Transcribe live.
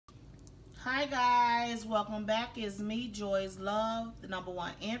Hi guys, welcome back. It's me, Joy's Love, the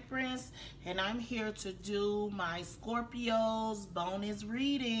 #1 Empress, and I'm here to do my Scorpio's bonus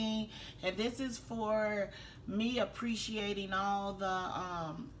reading. And this is for me appreciating all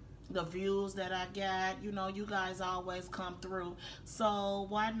the views that I got. You know, you guys always come through, so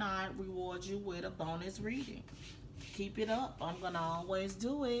why not reward you with a bonus reading? Keep it up. I'm gonna always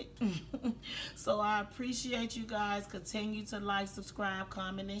do it. So I appreciate you guys. Continue to like, subscribe,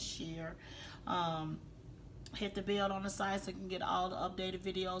 comment, and share. Hit the bell on the side so you can get all the updated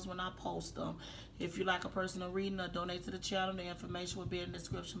videos when I post them. If you like a personal reading or donate to the channel, the information will be in the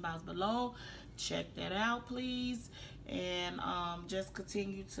description box below. Check that out, please. And just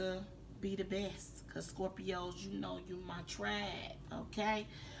continue to be the best, because Scorpios, you know you my tribe, okay?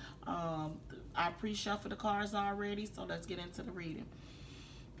 I pre-shuffled the cards already, so let's get into the reading.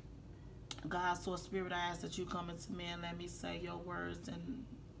 God, Source, Spirit, I ask that you come into me and let me say your words and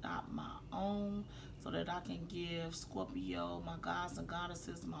not my own, so that I can give Scorpio, my gods and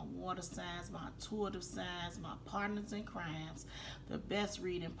goddesses, my water signs, my intuitive signs, my partners in crimes, the best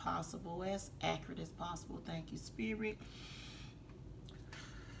reading possible, as accurate as possible. Thank you, Spirit.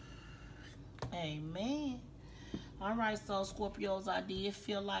 Amen. Alright, so Scorpios, I did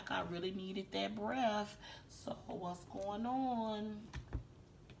feel like I really needed that breath. So what's going on?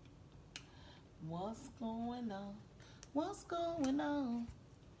 What's going on? What's going on?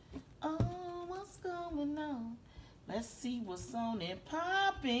 Oh, what's going on? Let's see what's on and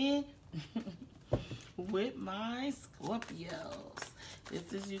popping with my Scorpios.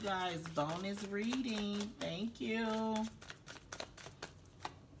 This is you guys' bonus reading. Thank you.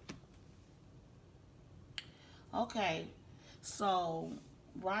 Okay, so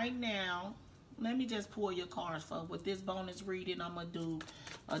right now, let me just pull your cards for with this bonus reading. I'm gonna do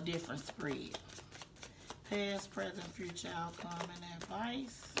a different spread. Past, present, future, outcome, and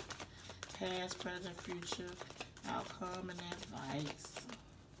advice. Past, present, future, outcome, and advice.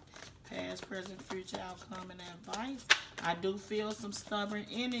 Past, present, future, outcome, and advice. I do feel some stubborn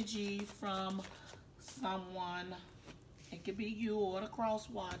energy from someone. It could be you or the cross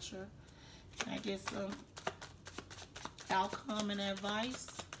watcher. I get some outcome and advice.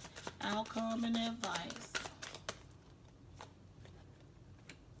 Outcome and advice.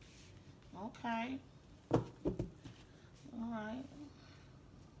 Okay. Alright.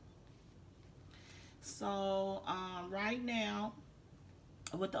 So, right now,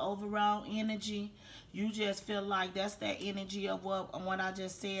 with the overall energy, you just feel like that's that energy of what I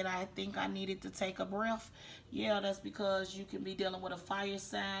just said. I think I needed to take a breath. Yeah, that's because you can be dealing with a fire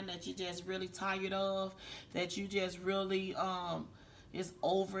sign that you're just really tired of, that you just really is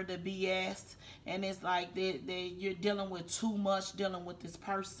over the BS, and it's like you're dealing with too much, dealing with this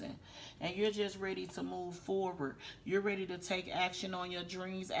person, and you're just ready to move forward. You're ready to take action on your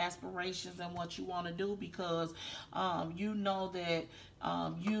dreams, aspirations, and what you want to do, because you know that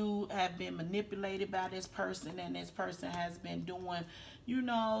you have been manipulated by this person, and this person has been doing, you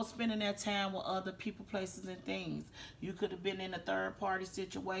know, spending their time with other people, places, and things. You could have been in a third-party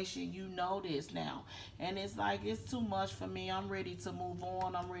situation. You know this now. And it's like, it's too much for me. I'm ready to move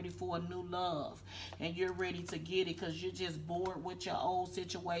on. I'm ready for a new love. And you're ready to get it because you're just bored with your old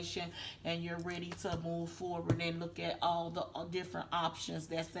situation, and you're ready to move forward and look at all the different options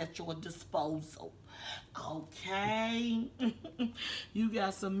that's at your disposal. Okay. You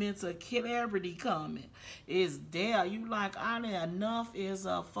got some mental clarity coming. It's there. You like, enough is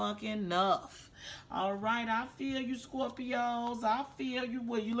a fucking enough. Alright, I feel you, Scorpios. I feel you.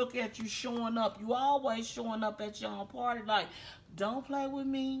 When you look at you showing up, you always showing up at your own party like, don't play with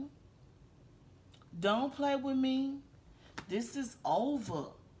me. Don't play with me. This is over.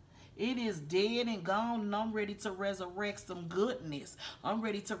 It is dead and gone, and I'm ready to resurrect some goodness. I'm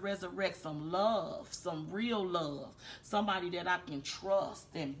ready to resurrect some love, some real love. Somebody that I can trust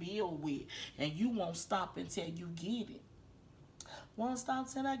and build with. And you won't stop until you get it. Won't stop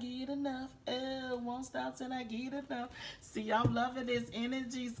till I get enough. Oh, won't stop till I get enough. See, I'm loving this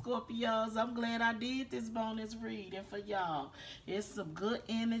energy, Scorpios. I'm glad I did this bonus reading for y'all. It's some good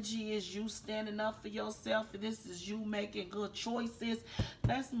energy. It's you standing up for yourself. This is you making good choices.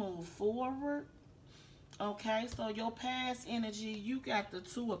 Let's move forward. Okay, so your past energy, you got the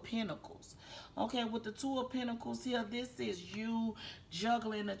Two of Pentacles. Okay, with the Two of Pentacles here, this is you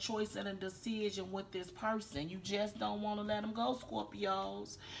juggling a choice and a decision with this person. You just don't want to let them go,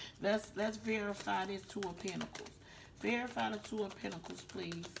 Scorpios. Let's verify this Two of Pentacles. Verify the Two of Pentacles,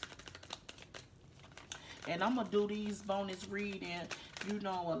 please. And I'm going to do these bonus reading, you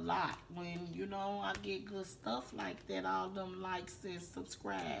know, a lot. When, you know, I get good stuff like that, all them likes and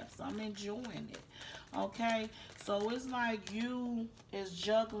subscribes. I'm enjoying it. Okay? So it's like you is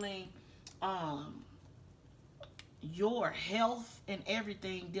juggling your health and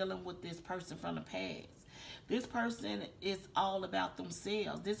everything dealing with this person from the past. This person is all about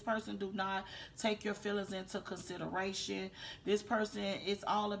themselves. This person do not take your feelings into consideration. This person is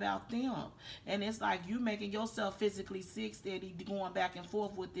all about them. And it's like you making yourself physically sick, steady going back and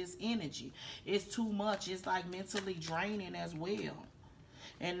forth with this energy. It's too much. It's like mentally draining as well.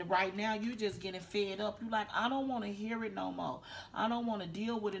 And right now, you just getting fed up. You like, I don't want to hear it no more. I don't want to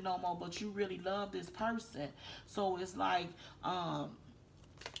deal with it no more. But you really love this person. So it's like,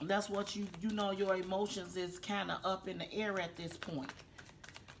 that's what you know, your emotions is kind of up in the air at this point.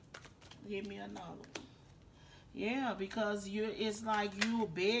 Give me another one. Yeah, because it's like you're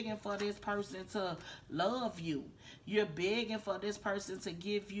begging for this person to love you. You're begging for this person to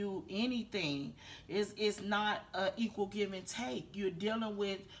give you anything. It's not an equal give and take. You're dealing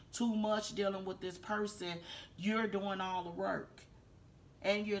with too much, dealing with this person. You're doing all the work.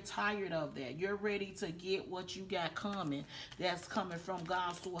 And you're tired of that. You're ready to get what you got coming. That's coming from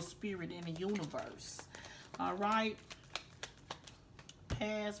God's source spirit in the universe. All right.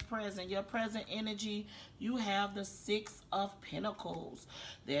 Past, present. Your present energy, you have the Six of Pentacles.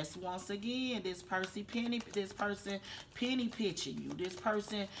 That's once again this person penny pitching you. This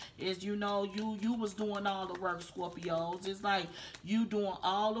person is, you know, you was doing all the work, Scorpios. It's like you doing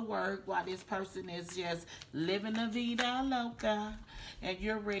all the work while this person is just living la vida loca. And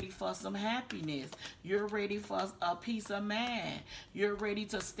you're ready for some happiness. You're ready for a peace of mind. You're ready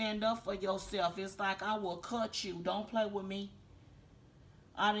to stand up for yourself. It's like, I will cut you. Don't play with me.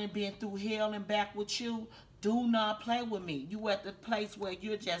 I done been through hell and back with you. Do not play with me. You at the place where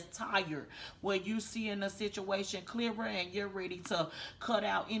you're just tired, where you seeing the situation clearer and you're ready to cut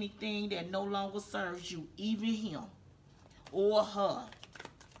out anything that no longer serves you, even him or her.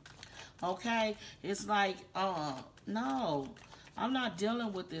 Okay? It's like, no, I'm not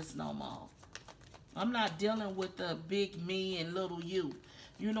dealing with this no more. I'm not dealing with the big me and little you.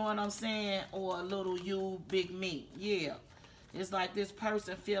 You know what I'm saying? Or little you, big me. Yeah. It's like this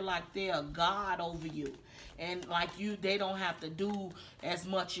person feel like they're a god over you. And like they don't have to do as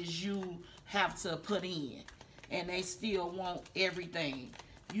much as you have to put in. And they still want everything.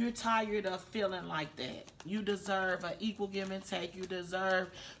 You're tired of feeling like that. You deserve an equal give and take. You deserve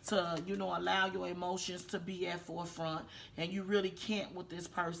to, you know, allow your emotions to be at forefront. And you really can't with this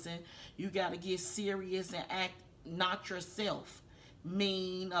person. You got to get serious and act not yourself.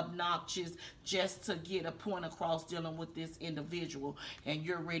 Mean, obnoxious, just to get a point across dealing with this individual. And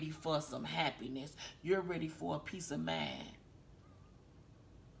you're ready for some happiness. You're ready for a peace of mind.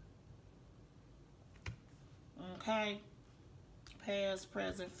 Okay? Past,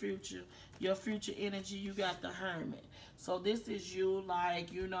 present, future. Your future energy, you got the Hermit. So this is you,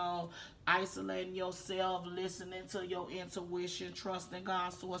 like, you know, isolating yourself, listening to your intuition, trusting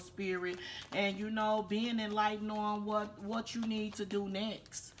God's source spirit, and, you know, being enlightened on what you need to do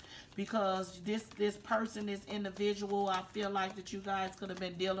next. Because this person, this individual, I feel like that you guys could have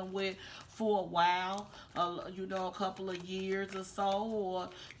been dealing with for a while, you know, a couple of years or so, or,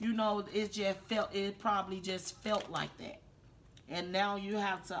 you know, it probably just felt like that. And now you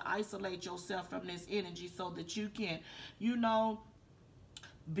have to isolate yourself from this energy so that you can, you know,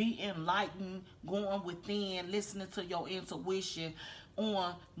 be enlightened, going within, listening to your intuition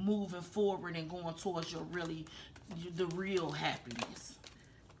on moving forward and going towards the real happiness.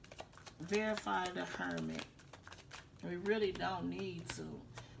 Verify the Hermit. We really don't need to.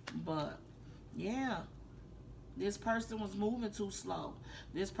 But, yeah. This person was moving too slow.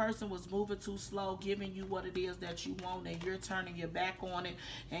 This person was moving too slow, giving you what it is that you want, and you're turning your back on it,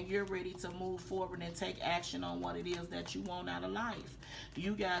 and you're ready to move forward and take action on what it is that you want out of life.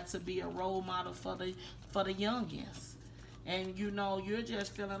 You got to be a role model for the youngins. And, you know, you're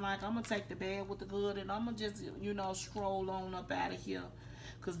just feeling like, I'm going to take the bad with the good, and I'm going to just, you know, stroll on up out of here.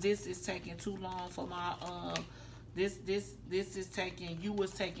 Because this is taking too long for my, you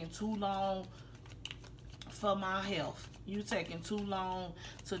was taking too long for my health. You taking too long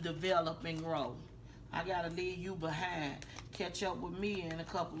to develop and grow. I gotta leave you behind. Catch up with me in a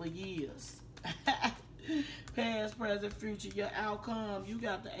couple of years. Past, present, future, your outcome. You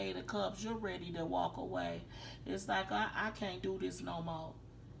got the 8 of Cups. You're ready to walk away. It's like, I can't do this no more.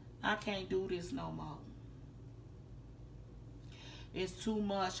 I can't do this no more. It's too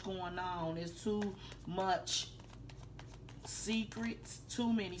much going on. It's too much secrets,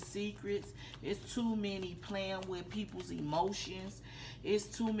 too many secrets. It's too many playing with people's emotions. It's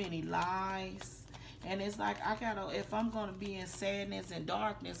too many lies. And it's like, if I'm gonna be in sadness and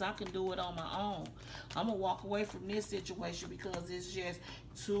darkness, I can do it on my own. I'm gonna walk away from this situation because it's just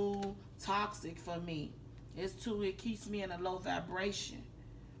too toxic for me. It keeps me in a low vibration.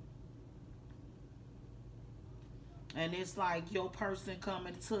 And it's like your person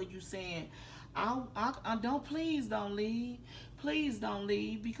coming to you saying, I don't, please don't leave. Please don't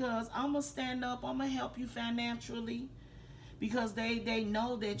leave, because I'm going to stand up. I'm going to help you financially. Because they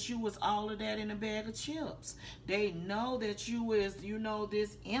know that you was all of that in a bag of chips. They know that you is, you know,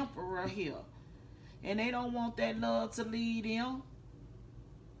 this emperor here. And they don't want that love to lead them.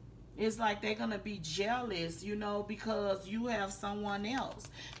 It's like they're going to be jealous, you know, because you have someone else.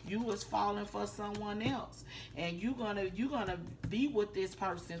 You was falling for someone else. And you're gonna be with this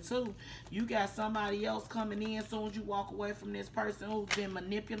person too. You got somebody else coming in as soon as you walk away from this person who's been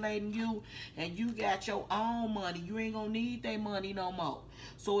manipulating you. And you got your own money. You ain't going to need their money no more.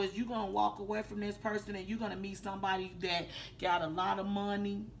 So as you're going to walk away from this person and you're going to meet somebody that got a lot of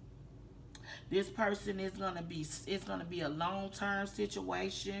money. This person is going to be, it's going to be a long-term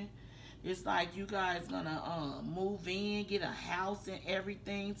situation. It's like you guys gonna move in, get a house and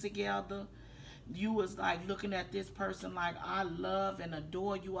everything together. You was like looking at this person like, I love and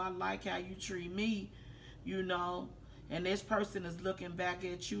adore you. I like how you treat me, you know. And this person is looking back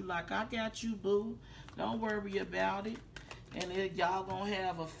at you like, I got you, boo. Don't worry about it. And y'all gonna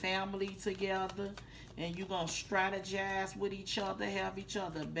have a family together. And you gonna strategize with each other, have each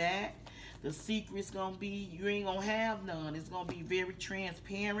other back. The secret's gonna be, you ain't gonna have none. It's gonna be very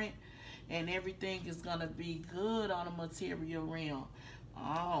transparent. And everything is going to be good on the material realm.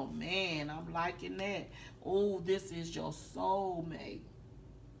 Oh, man, I'm liking that. Oh, this is your soulmate.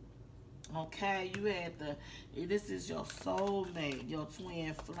 Okay, you had this is your soulmate, your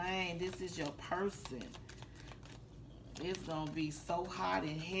twin flame. This is your person. It's going to be so hot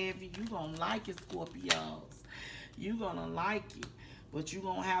and heavy. You're going to like it, Scorpios. You're going to like it. But you're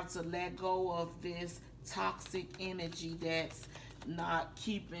going to have to let go of this toxic energy that's not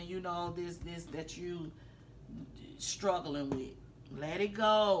keeping, you know, this that you struggling with. Let it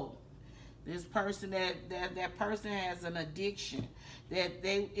go. This person that person has an addiction that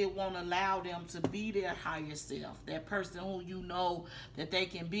it won't allow them to be their higher self. That person who you know that they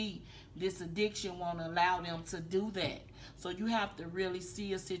can be, this addiction won't allow them to do that. So you have to really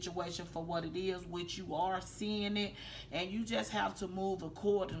see a situation for what it is, which you are seeing it, and you just have to move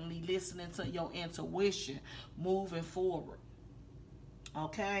accordingly, listening to your intuition, moving forward.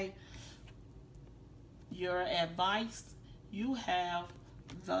 Okay, your advice, you have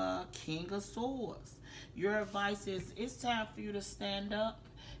the King of Swords. Your advice is, it's time for you to stand up.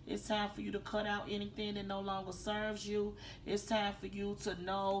 It's time for you to cut out anything that no longer serves you. It's time for you to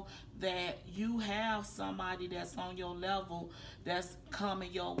know that you have somebody that's on your level that's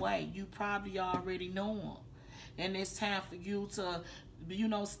coming your way. You probably already know them. And it's time for you to, you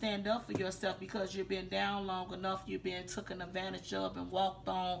know, stand up for yourself, because you've been down long enough. You've been taken advantage of and walked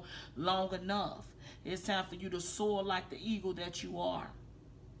on long enough. It's time for you to soar like the eagle that you are.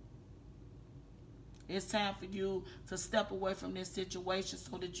 It's time for you to step away from this situation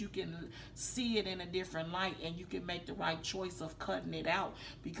so that you can see it in a different light and you can make the right choice of cutting it out,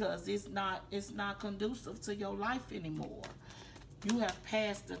 because it's not conducive to your life anymore. You have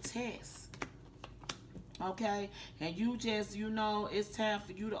passed the test. Okay, and you just, you know, it's time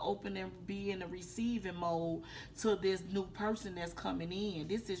for you to open and be in the receiving mode to this new person that's coming in.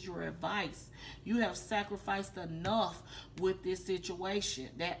 This is your advice. You have sacrificed enough with this situation,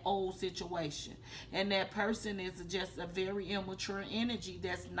 that old situation. And that person is just a very immature energy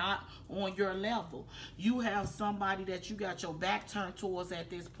that's not on your level. You have somebody that you got your back turned towards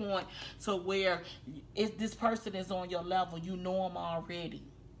at this point, to where this person is on your level. You know them already.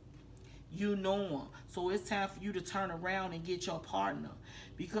 You know them. So it's time for you to turn around and get your partner,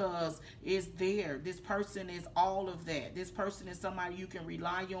 because it's there. This person is all of that. This person is somebody you can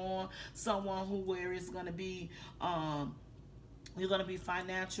rely on, someone who where it's going to be, you're going to be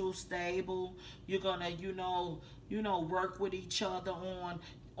financial stable. You're going to, you know, work with each other on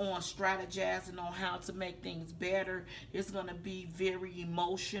strategizing on how to make things better. It's going to be very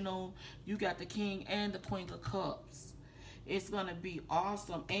emotional. You got the King and the Queen of Cups. It's going to be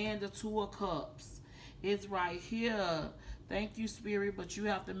awesome. And the Two of Cups. It's right here. Thank you, Spirit. But you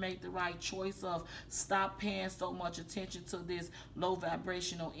have to make the right choice of stop paying so much attention to this low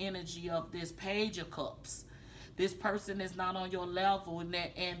vibrational energy of this Page of Cups. This person is not on your level,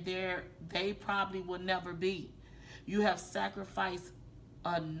 and they probably will never be. You have sacrificed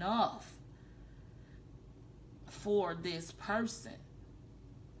enough for this person.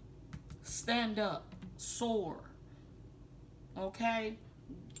 Stand up. Soar. Okay,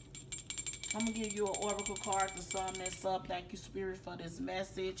 I'm going to give you an oracle card to sum this up. Thank you, Spirit, for this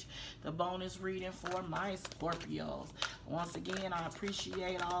message. The bonus reading for my Scorpios. Once again, I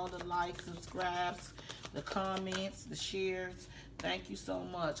appreciate all the likes, subscribes, the comments, the shares. Thank you so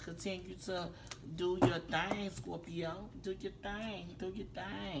much. Continue to do your thing, Scorpio. Do your thing. Do your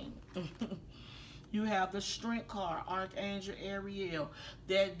thing. You have the Strength card, Archangel Ariel.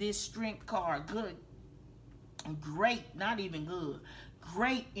 This Strength card, good, great, not even good,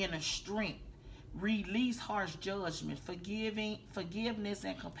 great inner strength. Release harsh judgment, forgiveness,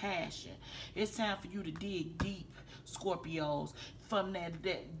 and compassion. It's time for you to dig deep, Scorpios. From that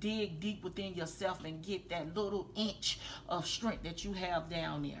dig deep within yourself and get that little inch of strength that you have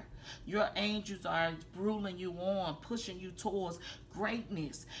down there. Your angels are ruling you on, pushing you towards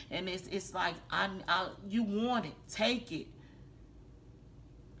greatness. And it's like, you want it. Take it.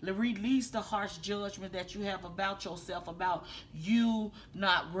 Release the harsh judgment that you have about yourself, about you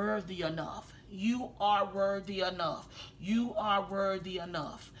not worthy enough. You are worthy enough. You are worthy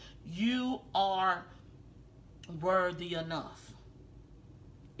enough. You are worthy enough.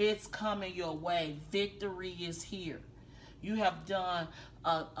 It's coming your way. Victory is here. You have done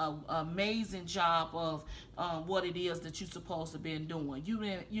an amazing job of what it is that you're supposed to been doing. You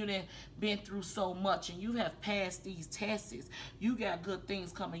done been through so much, and you have passed these tests. You got good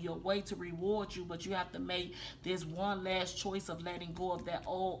things coming your way to reward you, but you have to make this one last choice of letting go of that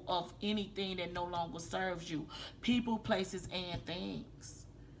old, of anything that no longer serves you. People, places, and things.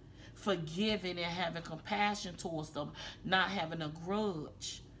 Forgiving and having compassion towards them, not having a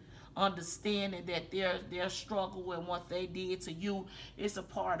grudge. Understanding that their struggle and what they did to you is a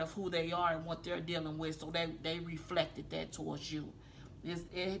part of who they are and what they're dealing with, so they reflected that towards you.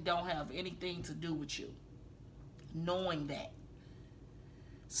 It don't have anything to do with you. Knowing that.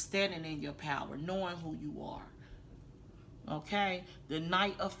 Standing in your power. Knowing who you are. Okay? The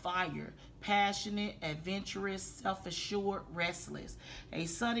Knight of Fire. Passionate, adventurous, self-assured, restless. A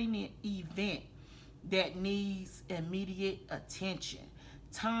sudden event that needs immediate attention.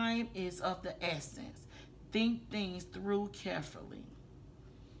 Time is of the essence. Think things through carefully.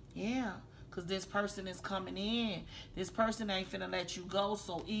 Yeah, because this person is coming in. This person ain't finna let you go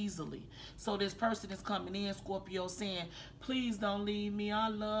so easily. So this person is coming in, Scorpio, saying, please don't leave me. I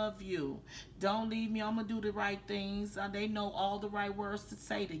love you. Don't leave me. I'm going to do the right things. They know all the right words to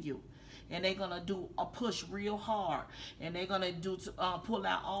say to you. And they're going to do a push real hard. And they're going to pull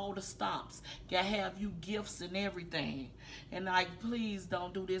out all the stops. Gotta have you gifts and everything. And like, please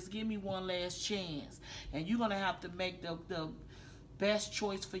don't do this. Give me one last chance. And you're going to have to make the best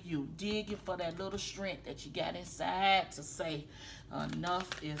choice for you. Digging for that little strength that you got inside to say, enough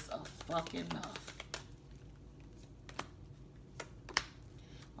is a fucking enough.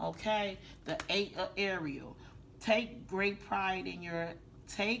 Okay? The 8 of Ariel. Take great pride in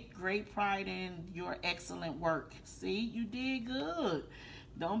your excellent work. See, you did good.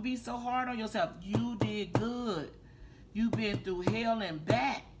 Don't be so hard on yourself. You did good. You've been through hell and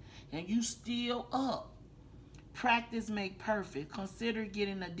back, and you still up. Practice make perfect. Consider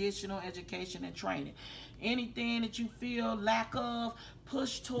getting additional education and training. Anything that you feel lack of,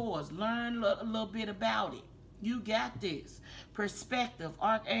 push towards. Learn a little bit about it. You got this. Perspective.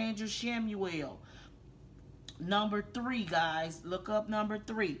 Archangel Shanell. Number 3, guys. Look up number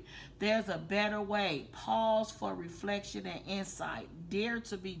 3. There's a better way. Pause for reflection and insight. Dare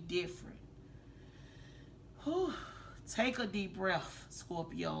to be different. Whew. Take a deep breath,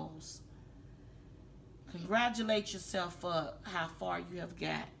 Scorpios. Congratulate yourself for how far you have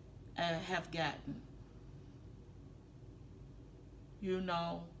gotten. You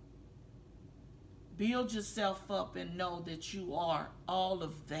know, build yourself up and know that you are all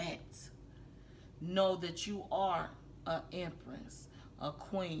of that. Know that you are an empress, a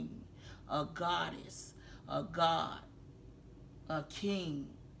queen, a goddess, a god, a king.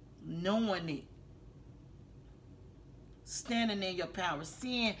 Knowing it. Standing in your power.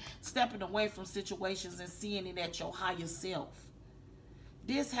 Stepping away from situations and seeing it at your higher self.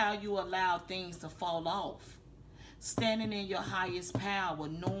 This how you allow things to fall off. Standing in your highest power.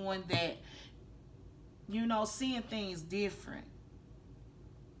 Knowing that, you know, seeing things different.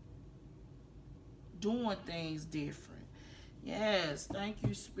 Doing things different. Yes, thank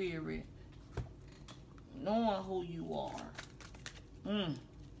you, Spirit. Knowing who you are.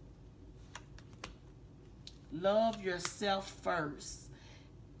 Love yourself first.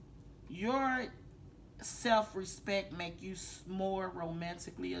 Your self-respect make you more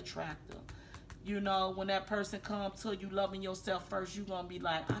romantically attractive. You know, when that person comes to you loving yourself first, you're going to be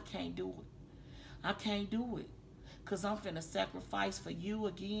like, I can't do it. I can't do it. Because I'm finna sacrifice for you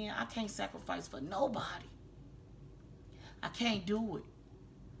again. I can't sacrifice for nobody. I can't do it.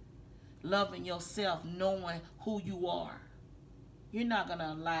 Loving yourself, knowing who you are. You're not going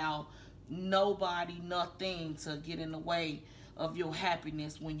to allow nobody, nothing to get in the way of your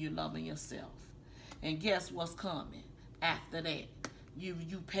happiness when you're loving yourself. And guess what's coming? after that. You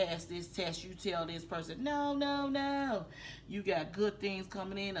pass this test, you tell this person, no, no, no. You got good things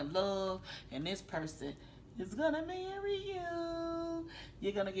coming in of love, and this person is gonna marry you.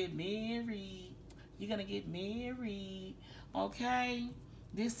 You're gonna get married. You're gonna get married. Okay?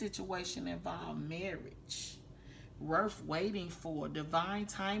 This situation involves marriage. Worth waiting for. Divine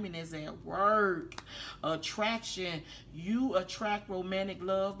timing is at work. Attraction. You attract romantic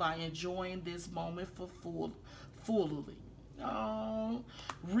love by enjoying this moment for fully. Oh,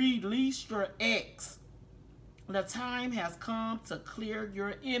 release your ex. The time has come to clear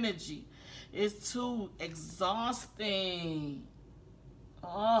your energy. It's too exhausting.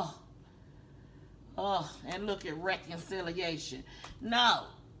 Oh, and look at reconciliation. No,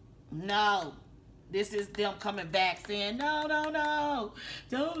 no. This is them coming back saying, no, no, no.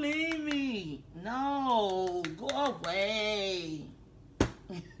 Don't leave me. No, go away.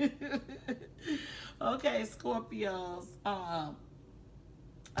 Okay, Scorpios. I'm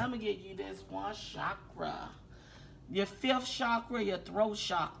going to give you this one chakra. Your 5th chakra, your throat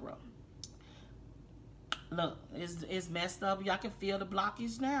chakra. Look, it's messed up. Y'all can feel the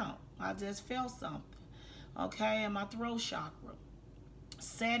blockage now. I just felt something. Okay, and my throat chakra.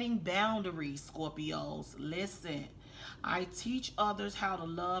 Setting boundaries, Scorpios. Listen, I teach others how to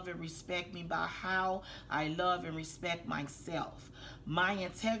love and respect me by how I love and respect myself. My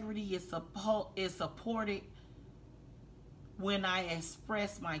integrity is supported when I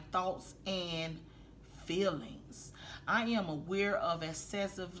express my thoughts and feelings. I am aware of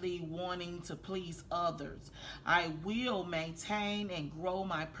excessively wanting to please others. I will maintain and grow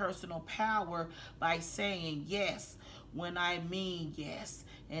my personal power by saying yes when I mean yes,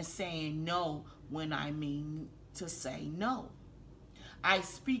 and saying no when I mean to say no. I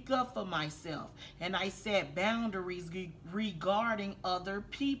speak up for myself, and I set boundaries regarding other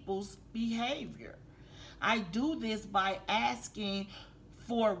people's behavior. I do this by asking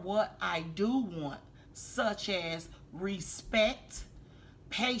for what I do want, such as respect,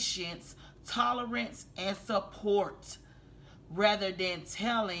 patience, tolerance, and support, rather than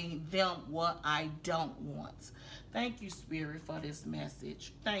telling them what I don't want. Thank you, Spirit, for this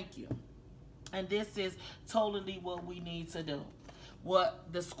message. Thank you. And this is totally what we need to do. What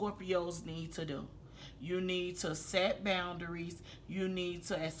the Scorpios need to do. You need to set boundaries. You need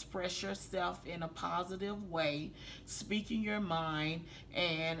to express yourself in a positive way. Speaking your mind.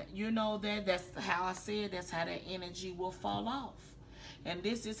 And you know that's how I said, that's how that energy will fall off. And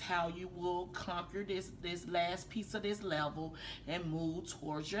this is how you will conquer this last piece of this level and move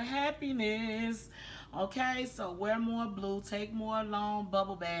towards your happiness. Okay, so wear more blue, take more long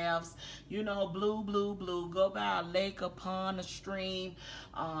bubble baths. You know, blue, blue, blue. Go by a lake, a pond, a stream,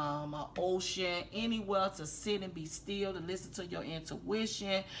 an ocean, anywhere to sit and be still, to listen to your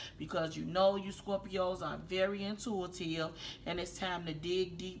intuition, because you know you Scorpios are very intuitive, and it's time to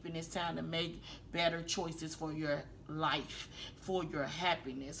dig deep, and it's time to make better choices for your life, for your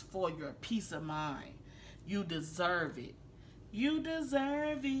happiness, for your peace of mind. You deserve it. You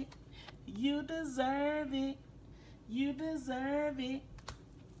deserve it. You deserve it. You deserve it.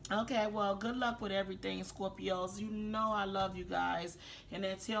 Okay, well, good luck with everything, Scorpios. You know I love you guys. And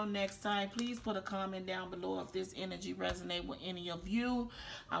until next time, please put a comment down below if this energy resonates with any of you.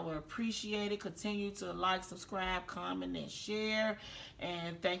 I would appreciate it. Continue to like, subscribe, comment, and share.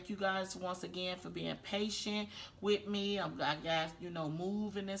 And thank you guys once again for being patient with me. I got, you know,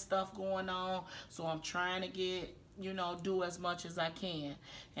 moving and stuff going on. So I'm trying to get, you know, do as much as I can.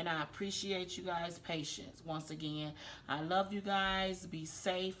 And I appreciate you guys' patience. Once again, I love you guys. Be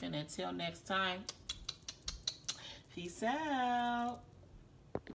safe. And until next time, peace out.